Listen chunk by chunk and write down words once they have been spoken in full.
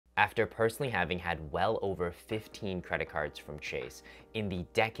After personally having had well over 15 credit cards from Chase in the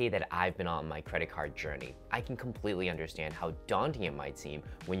decade that I've been on my credit card journey, I can completely understand how daunting it might seem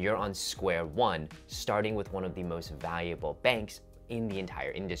when you're on square one, starting with one of the most valuable banks in the entire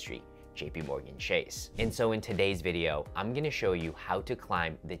industry, JPMorgan Chase. And so in today's video, I'm gonna show you how to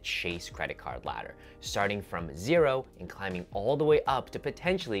climb the Chase credit card ladder, starting from zero and climbing all the way up to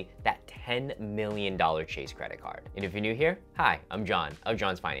potentially that $10 million Chase credit card. And if you're new here, hi, I'm John of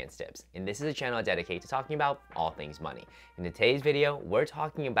John's Finance Tips, and this is a channel dedicated to talking about all things money. In today's video, we're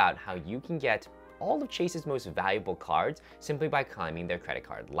talking about how you can get all of Chase's most valuable cards simply by climbing their credit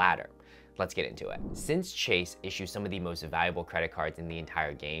card ladder. Let's get into it. Since Chase issues some of the most valuable credit cards in the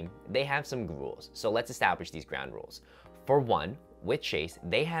entire game, they have some rules. So let's establish these ground rules. For one, with Chase,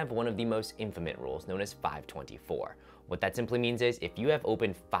 they have one of the most infamous rules known as 524. What that simply means is if you have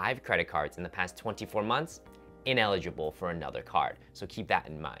opened 5 credit cards in the past 24 months, ineligible for another card. So keep that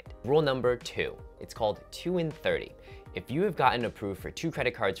in mind. Rule number 2, it's called 2 in 30. If you have gotten approved for 2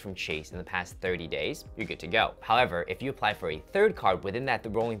 credit cards from Chase in the past 30 days, you're good to go. However, if you apply for a third card within that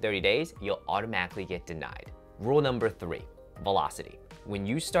rolling 30 days, you'll automatically get denied. Rule number 3, velocity. When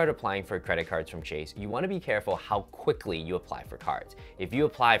you start applying for credit cards from Chase, you want to be careful how quickly you apply for cards. If you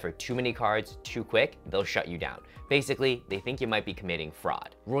apply for too many cards too quick, they'll shut you down. Basically, they think you might be committing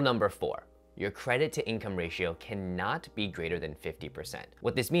fraud. Rule number 4, your credit to income ratio cannot be greater than 50%.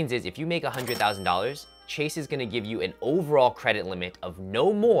 What this means is if you make $100,000, Chase is gonna give you an overall credit limit of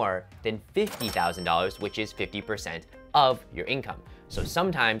no more than $50,000, which is 50% of your income. So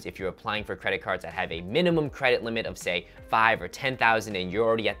sometimes if you're applying for credit cards that have a minimum credit limit of say 5 or 10,000 and you're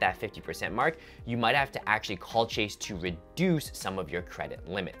already at that 50% mark, you might have to actually call Chase to reduce some of your credit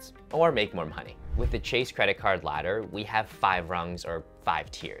limits or make more money. With the Chase credit card ladder, we have 5 rungs or 5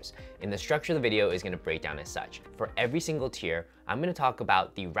 tiers. And the structure of the video is gonna break down as such. For every single tier, I'm gonna talk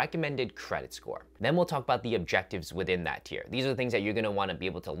about the recommended credit score. Then we'll talk about the objectives within that tier. These are the things that you're gonna wanna be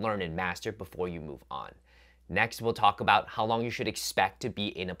able to learn and master before you move on. Next, we'll talk about how long you should expect to be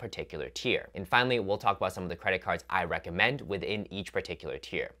in a particular tier. And finally, we'll talk about some of the credit cards I recommend within each particular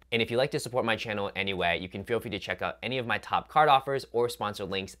tier. And if you'd like to support my channel in any way, you can feel free to check out any of my top card offers or sponsored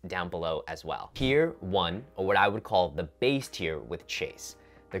links down below as well. Tier 1, or what I would call the base tier with Chase.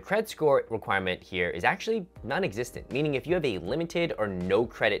 The credit score requirement here is actually non-existent, meaning if you have a limited or no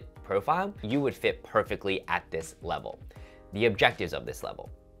credit profile, you would fit perfectly at this level. The objectives of this level.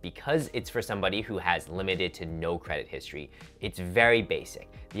 Because it's for somebody who has limited to no credit history, it's very basic.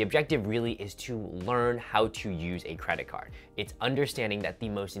 The objective really is to learn how to use a credit card. It's understanding that the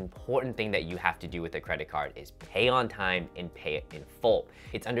most important thing that you have to do with a credit card is pay on time and pay it in full.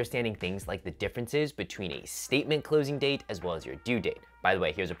 It's understanding things like the differences between a statement closing date as well as your due date. By the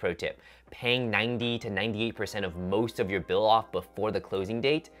way, here's a pro tip. Paying 90 to 98% of most of your bill off before the closing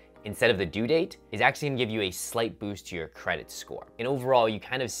date instead of the due date is actually gonna give you a slight boost to your credit score. And overall, you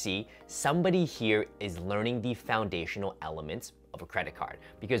kind of see somebody here is learning the foundational elements of a credit card.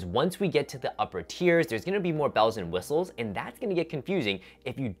 Because once we get to the upper tiers, there's gonna be more bells and whistles, and that's gonna get confusing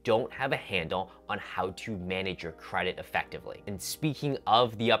if you don't have a handle on how to manage your credit effectively. And speaking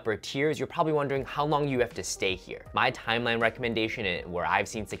of the upper tiers, you're probably wondering how long you have to stay here. My timeline recommendation and where I've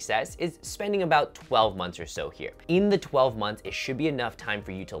seen success is spending about 12 months or so here. In the 12 months, it should be enough time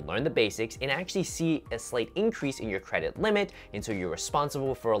for you to learn the basics and actually see a slight increase in your credit limit, and so you're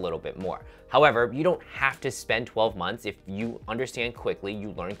responsible for a little bit more. However, you don't have to spend 12 months. If you understand quickly,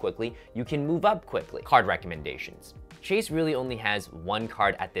 you learn quickly, you can move up quickly. Card recommendations. Chase really only has one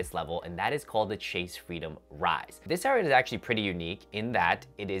card at this level, and that is called the Chase Freedom Rise. This card is actually pretty unique in that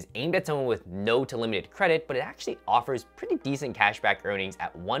it is aimed at someone with no to limited credit, but it actually offers pretty decent cashback earnings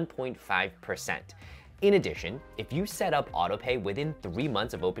at 1.5%. In addition, if you set up autopay within 3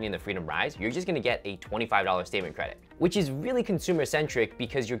 months of opening the Freedom Rise, you're just gonna get a $25 statement credit, which is really consumer centric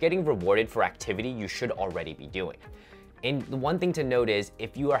because you're getting rewarded for activity you should already be doing. And the one thing to note is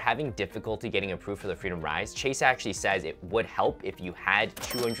if you are having difficulty getting approved for the Freedom Rise, Chase actually says it would help if you had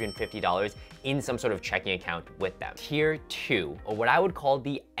 $250 in some sort of checking account with them. Tier 2, or what I would call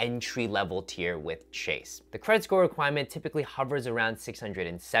the entry level tier with Chase. The credit score requirement typically hovers around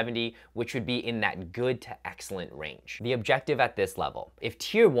 670, which would be in that good to excellent range. The objective at this level. If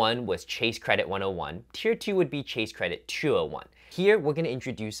tier 1 was Chase Credit 101, tier 2 would be Chase Credit 201. Here, we're gonna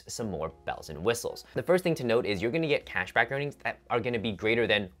introduce some more bells and whistles. The first thing to note is you're gonna get cashback earnings that are gonna be greater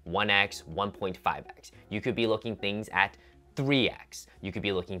than 1x, 1.5x. You could be looking things at 3x. You could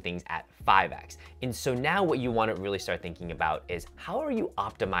be looking things at 5x. And so now what you want to really start thinking about is how are you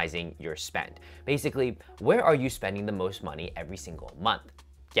optimizing your spend? Basically, where are you spending the most money every single month?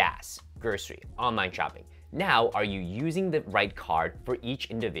 Gas, grocery, online shopping. Now, are you using the right card for each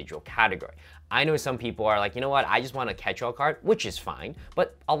individual category? I know some people are like, you know what, I just want a catch-all card, which is fine.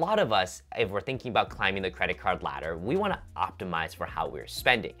 But a lot of us, if we're thinking about climbing the credit card ladder, we want to optimize for how we're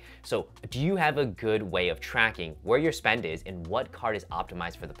spending. So do you have a good way of tracking where your spend is and what card is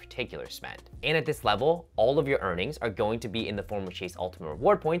optimized for the particular spend? And at this level, all of your earnings are going to be in the form of Chase Ultimate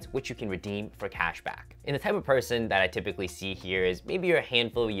Reward points, which you can redeem for cash back. And the type of person that I typically see here is maybe you're a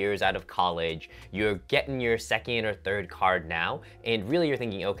handful of years out of college, you're getting your second or third card now, and really you're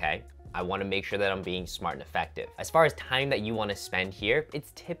thinking, okay, I want to make sure that I'm being smart and effective. As far as time that you want to spend here,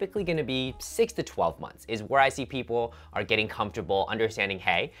 it's typically going to be 6 to 12 months is where I see people are getting comfortable understanding,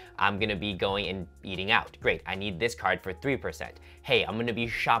 hey, I'm going to be going and eating out. Great, I need this card for 3%. Hey, I'm going to be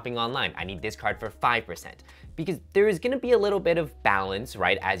shopping online. I need this card for 5%. Because there is going to be a little bit of balance,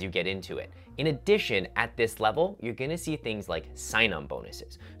 right, as you get into it. In addition, at this level, you're going to see things like sign-on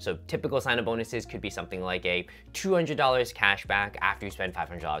bonuses. So typical sign-on bonuses could be something like a $200 cash back after you spend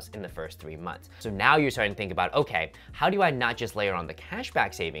 $500 in the first 3 months. So now you're starting to think about, okay, how do I not just layer on the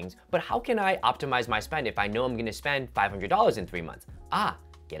cashback savings, but how can I optimize my spend if I know I'm going to spend $500 in 3 months?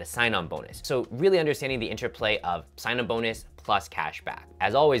 Get a sign-on bonus. So really understanding the interplay of sign-on bonus plus cashback.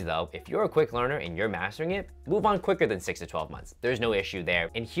 As always though, if you're a quick learner and you're mastering it, move on quicker than 6 to 12 months. There's no issue there.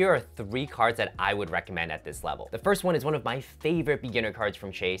 And here are 3 cards that I would recommend at this level. The first one is one of my favorite beginner cards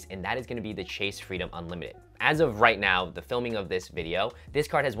from Chase, and that is going to be the Chase Freedom Unlimited. As of right now, the filming of this video, this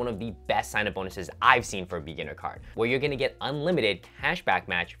card has one of the best sign-up bonuses I've seen for a beginner card, where you're gonna get unlimited cashback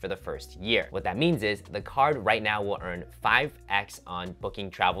match for the first year. What that means is the card right now will earn 5x on booking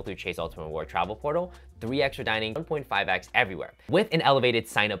travel through Chase Ultimate Reward Travel Portal, 3x for dining, 1.5x everywhere. With an elevated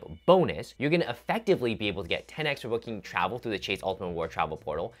sign-up bonus, you're gonna effectively be able to get 10x for booking travel through the Chase Ultimate Reward Travel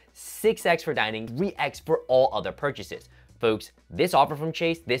Portal, 6x for dining, 3x for all other purchases. Folks, this offer from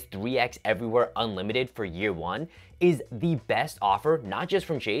Chase, this 3x everywhere unlimited for year 1, is the best offer, not just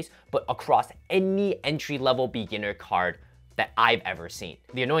from Chase, but across any entry-level beginner card that I've ever seen.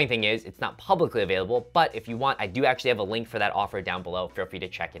 The annoying thing is it's not publicly available, but if you want, I do actually have a link for that offer down below. Feel free to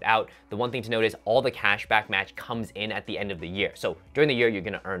check it out. The one thing to note is all the cashback match comes in at the end of the year. So during the year, you're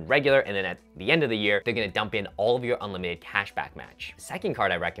gonna earn regular, and then at the end of the year, they're gonna dump in all of your unlimited cashback match. The second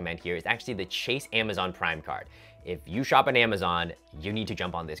card I recommend here is actually the Chase Amazon Prime card. If you shop on Amazon, you need to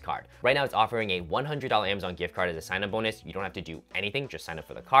jump on this card. Right now, it's offering a $100 Amazon gift card as a sign-up bonus. You don't have to do anything, just sign up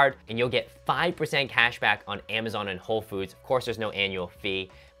for the card, and you'll get 5% cash back on Amazon and Whole Foods. Of course, there's no annual fee.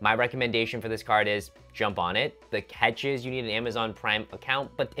 My recommendation for this card is jump on it. The catch is you need an Amazon Prime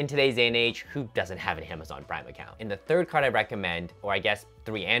account, but in today's day and age, who doesn't have an Amazon Prime account? And the third card I recommend, or I guess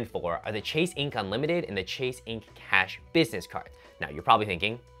 3 and 4, are the Chase Ink Unlimited and the Chase Ink Cash Business Card. Now, you're probably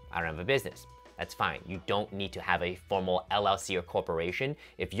thinking, I don't have a business. That's fine. You don't need to have a formal LLC or corporation.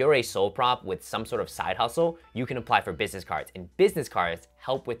 If you're a sole prop with some sort of side hustle, you can apply for business cards. And business cards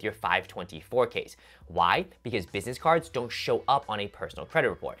help with your 524 case. Why? Because business cards don't show up on a personal credit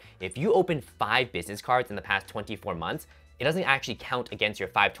report. If you open 5 business cards in the past 24 months, it doesn't actually count against your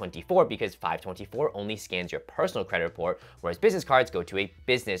 524 because 524 only scans your personal credit report, whereas business cards go to a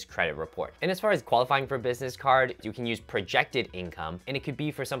business credit report. And as far as qualifying for a business card, you can use projected income, and it could be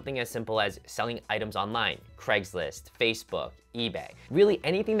for something as simple as selling items online, Craigslist, Facebook, eBay. Really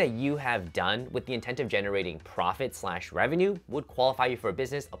anything that you have done with the intent of generating profit/revenue would qualify you for a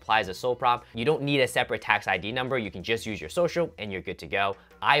business, apply as a sole prop. You don't need a separate tax ID number. You can just use your social and you're good to go.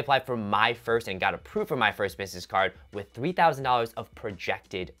 I applied for my first and got approved for my first business card with $3,000 of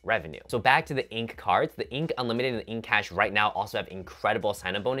projected revenue. So back to the Ink cards, the Ink Unlimited and the Ink Cash right now also have incredible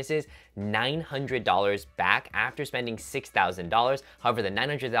sign-up bonuses, $900 back after spending $6,000. However, the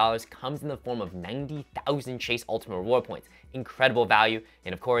 $900 comes in the form of 90,000 Chase Ultimate Reward points. Incredible value,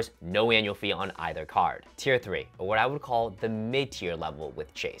 and of course, no annual fee on either card. Tier 3, or what I would call the mid-tier level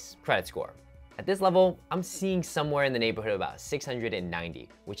with Chase. Credit score. At this level, I'm seeing somewhere in the neighborhood of about 690,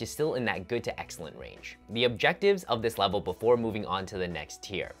 which is still in that good to excellent range. The objectives of this level before moving on to the next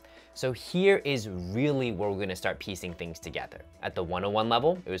tier. So here is really where we're gonna start piecing things together. At the 101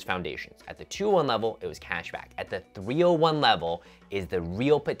 level, it was foundations. At the 201 level, it was cashback. At the 301 level is the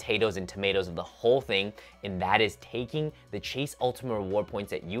real potatoes and tomatoes of the whole thing, and that is taking the Chase Ultimate Reward points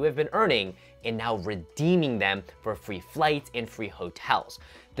that you have been earning and now redeeming them for free flights and free hotels.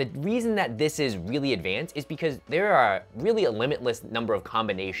 The reason that this is really advanced is because there are really a limitless number of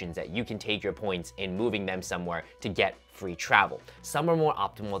combinations that you can take your points in moving them somewhere to get free travel. Some are more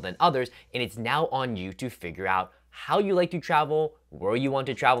optimal than others, and it's now on you to figure out how you like to travel, where you want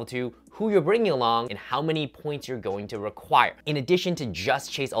to travel to, who you're bringing along, and how many points you're going to require. In addition to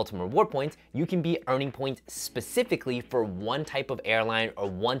just Chase Ultimate Reward points, you can be earning points specifically for one type of airline or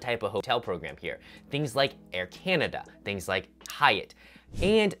one type of hotel program here. Things like Air Canada, things like Hyatt.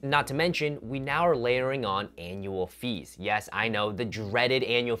 And not to mention, we now are layering on annual fees. Yes, I know, the dreaded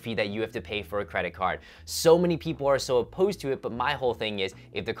annual fee that you have to pay for a credit card. So many people are so opposed to it, but my whole thing is,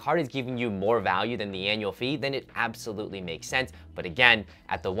 if the card is giving you more value than the annual fee, then it absolutely makes sense. But again,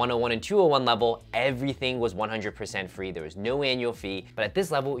 at the 101 and 201 level, everything was 100% free. There was no annual fee, but at this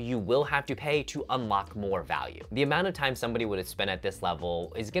level, you will have to pay to unlock more value. The amount of time somebody would have spent at this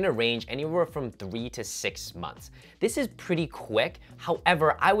level is gonna range anywhere from 3 to 6 months. This is pretty quick.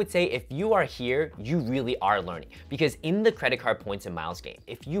 However, I would say if you are here, you really are learning, because in the credit card points and miles game,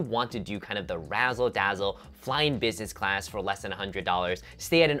 if you want to do kind of the razzle dazzle, fly in business class for less than $100,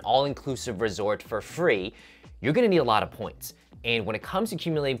 stay at an all-inclusive resort for free, you're gonna need a lot of points. And when it comes to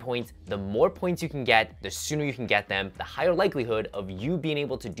accumulating points, the more points you can get, the sooner you can get them, the higher likelihood of you being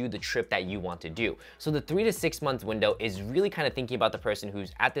able to do the trip that you want to do. So the 3 to 6 month window is really kind of thinking about the person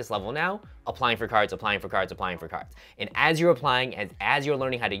who's at this level now, applying for cards, applying for cards, applying for cards. And as you're applying, as you're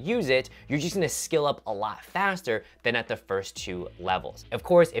learning how to use it, you're just gonna skill up a lot faster than at the first 2 levels. Of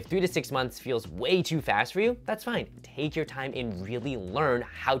course, if 3 to 6 months feels way too fast for you, that's fine. Take your time and really learn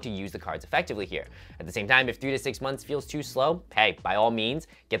how to use the cards effectively here. At the same time, if 3 to 6 months feels too slow, hey, by all means,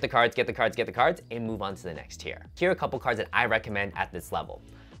 get the cards, get the cards, get the cards, and move on to the next tier. Here are a couple cards that I recommend at this level.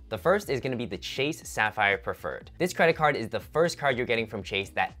 The first is gonna be the Chase Sapphire Preferred. This credit card is the first card you're getting from Chase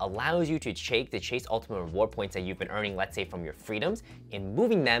that allows you to take the Chase Ultimate Reward points that you've been earning, let's say from your Freedoms, and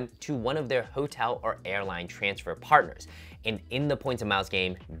moving them to one of their hotel or airline transfer partners. And in the points and miles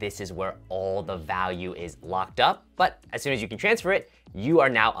game, this is where all the value is locked up. But as soon as you can transfer it, you are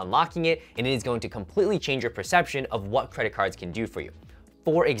now unlocking it, and it is going to completely change your perception of what credit cards can do for you.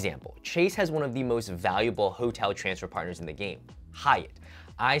 For example, Chase has one of the most valuable hotel transfer partners in the game, Hyatt.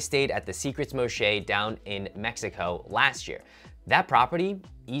 I stayed at the Secrets Moche down in Mexico last year. That property,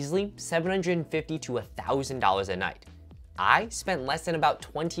 easily $750 to $1,000 a night. I spent less than about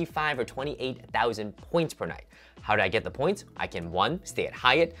 25 or 28,000 points per night. How did I get the points? I can 1, stay at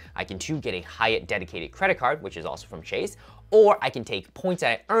Hyatt. I can 2, get a Hyatt dedicated credit card, which is also from Chase. Or I can take points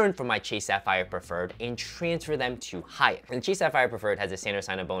that I earned from my Chase Sapphire Preferred and transfer them to Hyatt. And the Chase Sapphire Preferred has a standard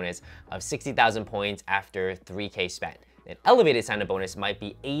sign-up bonus of 60,000 points after 3K spent. An elevated sign-up bonus might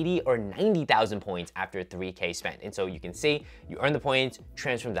be 80 or 90,000 points after 3K spent. And so you can see, you earn the points,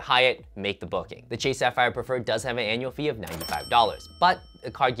 transfer them to Hyatt, make the booking. The Chase Sapphire Preferred does have an annual fee of $95, but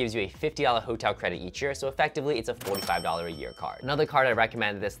the card gives you a $50 hotel credit each year, so effectively it's a $45 a year card. Another card I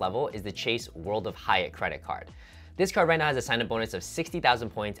recommend at this level is the Chase World of Hyatt credit card. This card right now has a sign-up bonus of 60,000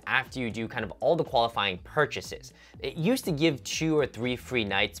 points after you do kind of all the qualifying purchases. It used to give 2 or 3 free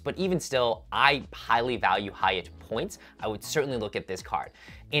nights, but even still, I highly value Hyatt points. I would certainly look at this card.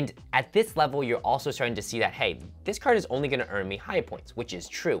 And at this level, you're also starting to see that, hey, this card is only gonna earn me Hyatt points, which is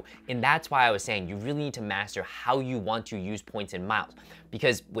true. And that's why I was saying you really need to master how you want to use points and miles.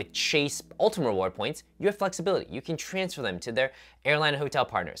 Because with Chase Ultimate Reward points, you have flexibility. You can transfer them to their airline and hotel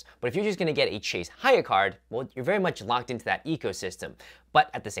partners. But if you're just gonna get a Chase Hyatt card, well, you're very much locked into that ecosystem. But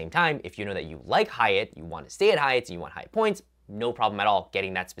at the same time, if you know that you like Hyatt, you want to stay at Hyatt, so you want Hyatt points, no problem at all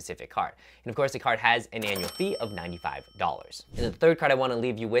getting that specific card. And of course, the card has an annual fee of $95. And the third card I want to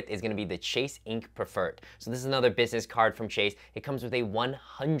leave you with is going to be the Chase Ink Preferred. So this is another business card from Chase. It comes with a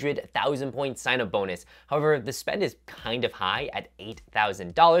 100,000 point sign-up bonus. However, the spend is kind of high at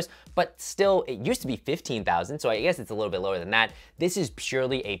 $8,000, but still, it used to be $15,000, so I guess it's a little bit lower than that. This is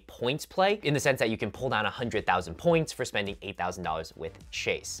purely a points play in the sense that you can pull down 100,000 points for spending $8,000 with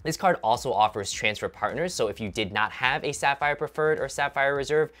Chase. This card also offers transfer partners, so if you did not have a Sapphire Preferred or Sapphire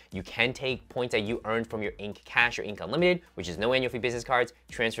Reserve, you can take points that you earned from your Ink Cash or Ink Unlimited, which is no annual fee business cards,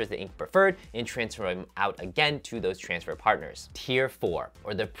 transfer to the Ink Preferred, and transfer them out again to those transfer partners. Tier 4,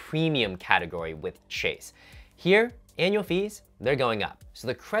 or the premium category with Chase. Here, annual fees, they're going up. So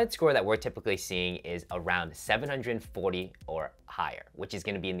the credit score that we're typically seeing is around 740 or higher, which is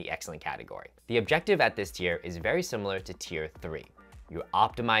going to be in the excellent category. The objective at this tier is very similar to Tier 3. You're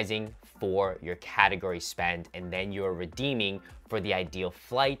optimizing for your category spend, and then you're redeeming for the ideal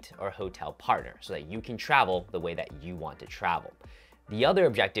flight or hotel partner so that you can travel the way that you want to travel. The other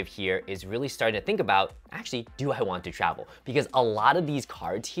objective here is really starting to think about, actually, do I want to travel? Because a lot of these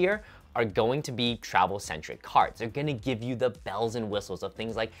cards here are going to be travel-centric cards. They're gonna give you the bells and whistles of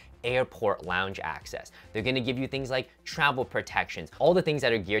things like airport lounge access. They're gonna give you things like travel protections, all the things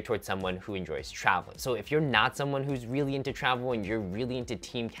that are geared towards someone who enjoys traveling. So if you're not someone who's really into travel and you're really into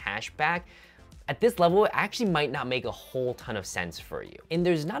team cashback, At this level, it actually might not make a whole ton of sense for you. And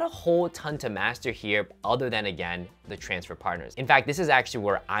there's not a whole ton to master here other than, again, the transfer partners. In fact, this is actually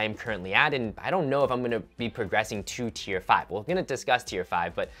where I'm currently at, and I don't know if I'm gonna be progressing to tier 5. We're gonna discuss tier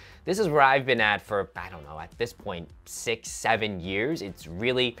 5, but this is where I've been at for, I don't know, at this point, 6, 7 years. It's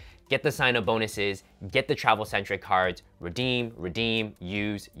really get the sign-up bonuses, get the travel-centric cards, redeem,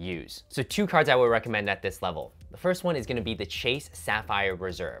 use. So 2 cards I would recommend at this level. The first one is gonna be the Chase Sapphire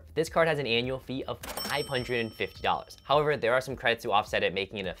Reserve. This card has an annual fee of $550. However, there are some credits to offset it,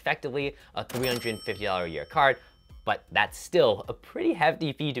 making it effectively a $350 a year card, but that's still a pretty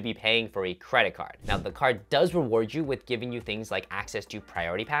hefty fee to be paying for a credit card. Now, the card does reward you with giving you things like access to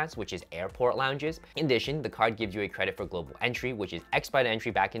Priority Pass, which is airport lounges. In addition, the card gives you a credit for global entry, which is expedited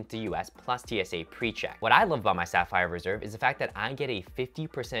entry back into the US plus TSA pre-check. What I love about my Sapphire Reserve is the fact that I get a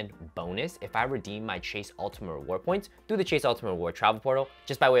 50% bonus if I redeem my Chase Ultimate Reward points through the Chase Ultimate Reward travel portal,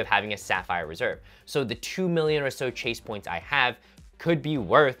 just by way of having a Sapphire Reserve. So the 2 million or so Chase points I have could be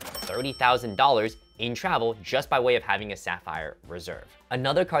worth $30,000 in travel just by way of having a Sapphire Reserve.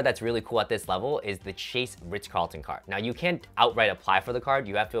 Another card that's really cool at this level is the Chase Ritz-Carlton card. Now, you can't outright apply for the card.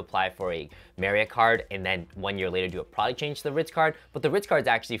 You have to apply for a Marriott card and then 1 year later do a product change to the Ritz card, but the Ritz card is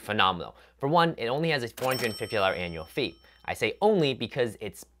actually phenomenal. For one, it only has a $450 annual fee. I say only because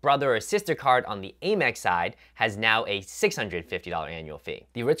its brother or sister card on the Amex side has now a $650 annual fee.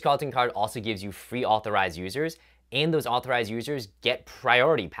 The Ritz-Carlton card also gives you free authorized users, and those authorized users get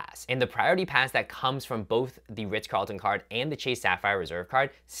Priority Pass. And the Priority Pass that comes from both the Ritz-Carlton card and the Chase Sapphire Reserve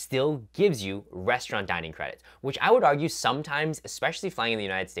card still gives you restaurant dining credits, which I would argue sometimes, especially flying in the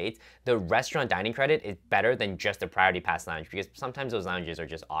United States, the restaurant dining credit is better than just a Priority Pass lounge, because sometimes those lounges are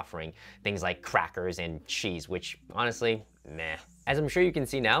just offering things like crackers and cheese, which honestly, meh. As I'm sure you can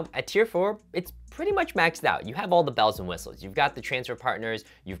see now, at tier 4, it's pretty much maxed out. You have all the bells and whistles. You've got the transfer partners,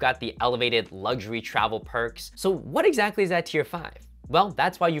 you've got the elevated luxury travel perks. So what exactly is at tier 5? Well,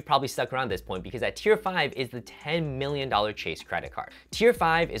 that's why you've probably stuck around this point, because at tier 5 is the $10 million Chase credit card. Tier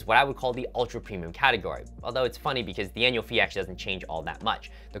 5 is what I would call the ultra premium category, although it's funny because the annual fee actually doesn't change all that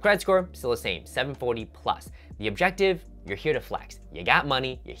much. The credit score, still the same, 740 plus. The objective, you're here to flex. You got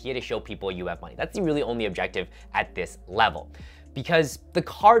money, you're here to show people you have money. That's the really only objective at this level. Because the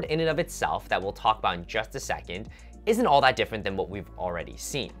card in and of itself, that we'll talk about in just a second, isn't all that different than what we've already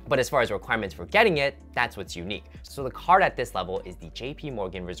seen. But as far as requirements for getting it, that's what's unique. So the card at this level is the JP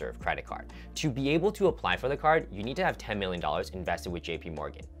Morgan Reserve credit card. To be able to apply for the card, you need to have $10 million invested with JP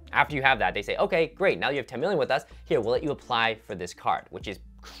Morgan. After you have that, they say, okay, great, now you have $10 million with us. Here, we'll let you apply for this card, which is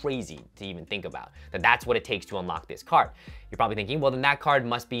crazy to even think about, that's what it takes to unlock this card. You're probably thinking, well, then that card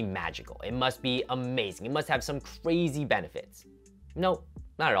must be magical. It must be amazing. It must have some crazy benefits. No,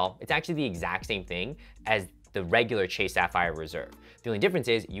 not at all. It's actually the exact same thing as the regular Chase Sapphire Reserve. The only difference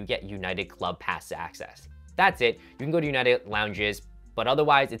is you get United Club Pass access. That's it. You can go to United lounges, but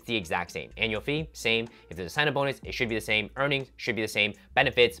otherwise it's the exact same. Annual fee, same. If there's a sign-up bonus, it should be the same. Earnings should be the same.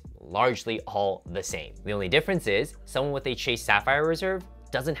 Benefits, largely all the same. The only difference is someone with a Chase Sapphire Reserve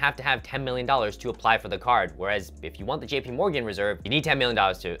doesn't have to have $10 million to apply for the card, whereas if you want the JP Morgan Reserve, you need $10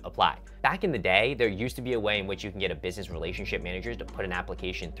 million to apply. Back in the day, there used to be a way in which you can get a business relationship manager to put an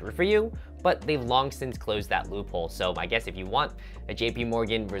application through for you, but they've long since closed that loophole. So I guess if you want a JP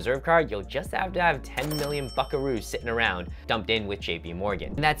Morgan Reserve card, you'll just have to have 10 million buckaroos sitting around dumped in with JP Morgan.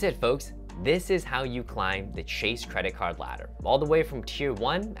 And that's it, folks. This is how you climb the Chase credit card ladder, all the way from tier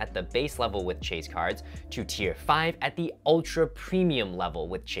 1 at the base level with Chase cards to tier 5 at the ultra premium level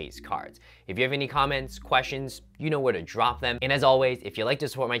with Chase cards. If you have any comments, questions, you know where to drop them. And as always, if you'd like to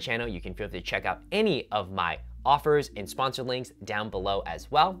support my channel, you can feel free to check out any of my offers and sponsor links down below as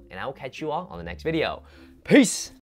well. And I will catch you all on the next video. Peace!